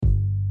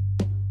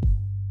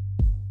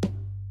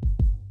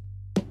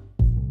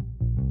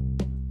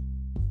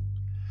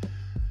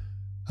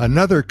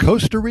Another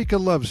Costa Rica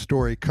love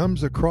story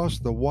comes across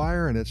the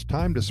wire, and it's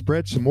time to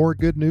spread some more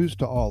good news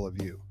to all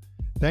of you.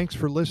 Thanks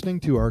for listening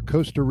to our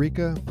Costa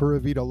Rica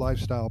Pura Vida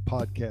Lifestyle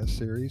podcast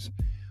series.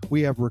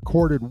 We have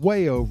recorded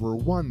way over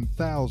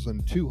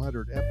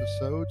 1,200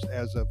 episodes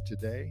as of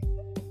today.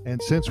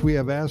 And since we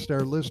have asked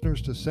our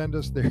listeners to send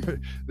us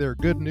their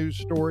good news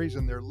stories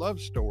and their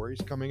love stories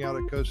coming out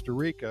of Costa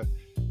Rica,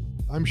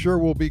 I'm sure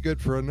we'll be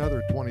good for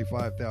another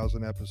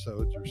 25,000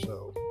 episodes or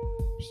so.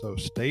 So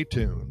stay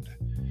tuned.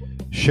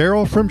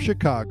 Cheryl from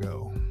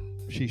Chicago.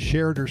 She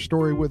shared her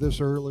story with us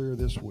earlier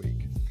this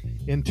week.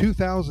 In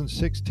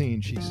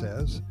 2016, she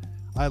says,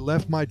 I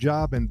left my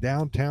job in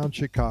downtown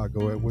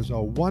Chicago. It was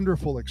a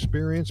wonderful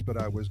experience, but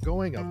I was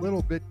going a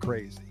little bit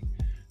crazy.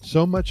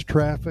 So much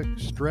traffic,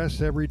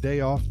 stress every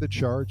day off the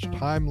charts,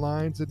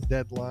 timelines and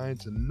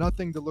deadlines, and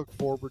nothing to look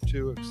forward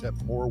to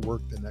except more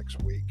work the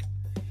next week.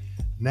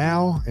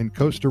 Now, in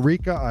Costa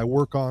Rica, I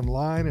work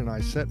online and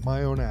I set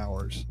my own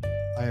hours.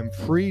 I am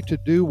free to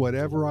do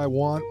whatever I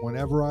want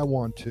whenever I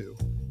want to.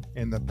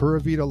 And the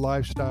Pura Vida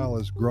lifestyle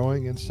is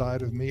growing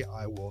inside of me.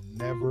 I will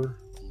never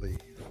leave.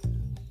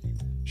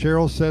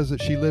 Cheryl says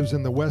that she lives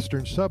in the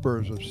western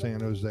suburbs of San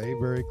Jose,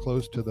 very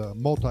close to the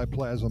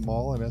Multiplaza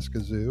Mall in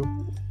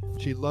Escazú.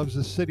 She loves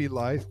the city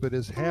life, but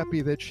is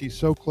happy that she's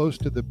so close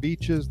to the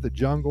beaches, the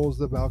jungles,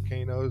 the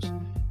volcanoes,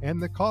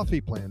 and the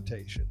coffee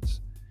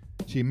plantations.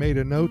 She made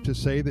a note to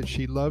say that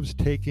she loves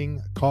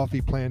taking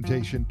coffee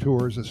plantation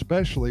tours,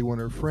 especially when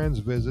her friends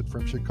visit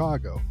from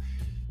Chicago.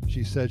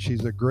 She said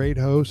she's a great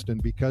host,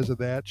 and because of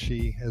that,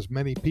 she has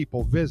many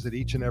people visit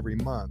each and every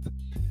month.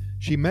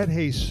 She met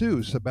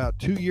Jesus about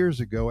 2 years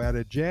ago at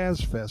a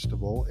jazz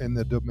festival in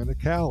the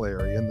Dominical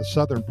area in the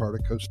southern part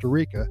of Costa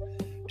Rica,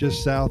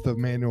 just south of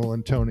Manuel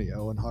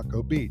Antonio and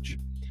Jaco Beach.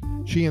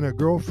 She and a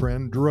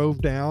girlfriend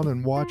drove down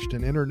and watched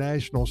an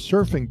international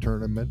surfing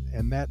tournament,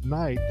 and that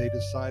night they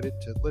decided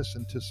to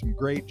listen to some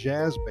great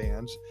jazz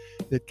bands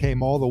that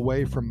came all the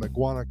way from the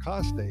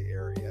Guanacaste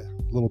area,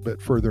 a little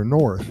bit further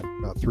north,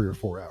 about 3 or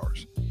 4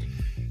 hours.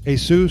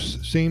 Jesus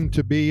seemed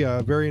to be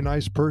a very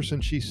nice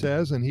person, she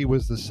says, and he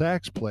was the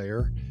sax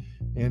player,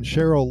 and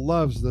Cheryl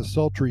loves the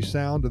sultry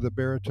sound of the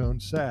baritone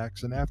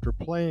sax, and after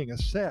playing a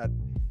set,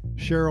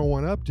 Cheryl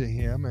went up to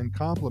him and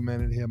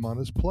complimented him on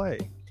his play.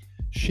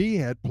 She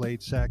had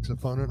played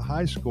saxophone in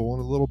high school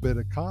and a little bit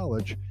of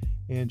college,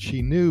 and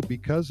she knew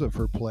because of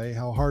her play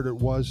how hard it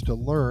was to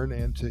learn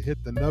and to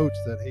hit the notes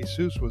that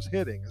Jesus was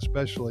hitting,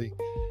 especially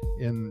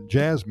in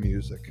jazz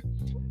music.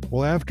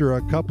 Well, after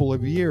a couple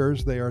of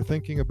years, they are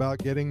thinking about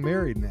getting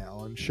married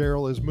now, and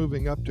Cheryl is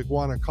moving up to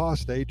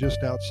Guanacaste,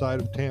 just outside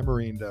of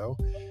Tamarindo,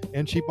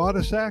 and she bought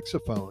a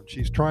saxophone.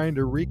 She's trying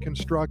to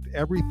reconstruct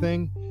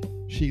everything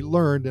she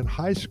learned in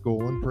high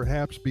school and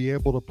perhaps be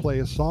able to play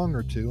a song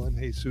or two in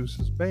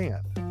Jesus's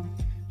band.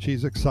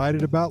 She's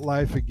excited about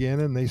life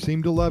again, and they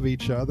seem to love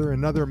each other.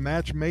 Another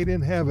match made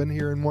in heaven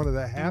here in one of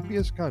the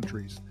happiest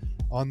countries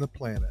on the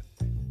planet.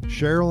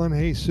 Cheryl and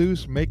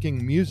Jesus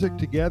making music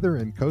together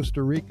in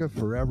Costa Rica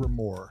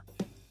forevermore.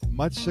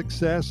 Much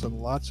success and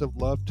lots of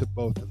love to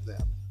both of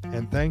them.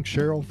 And thanks,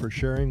 Cheryl, for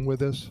sharing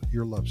with us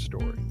your love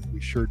story. We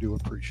sure do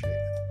appreciate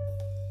it.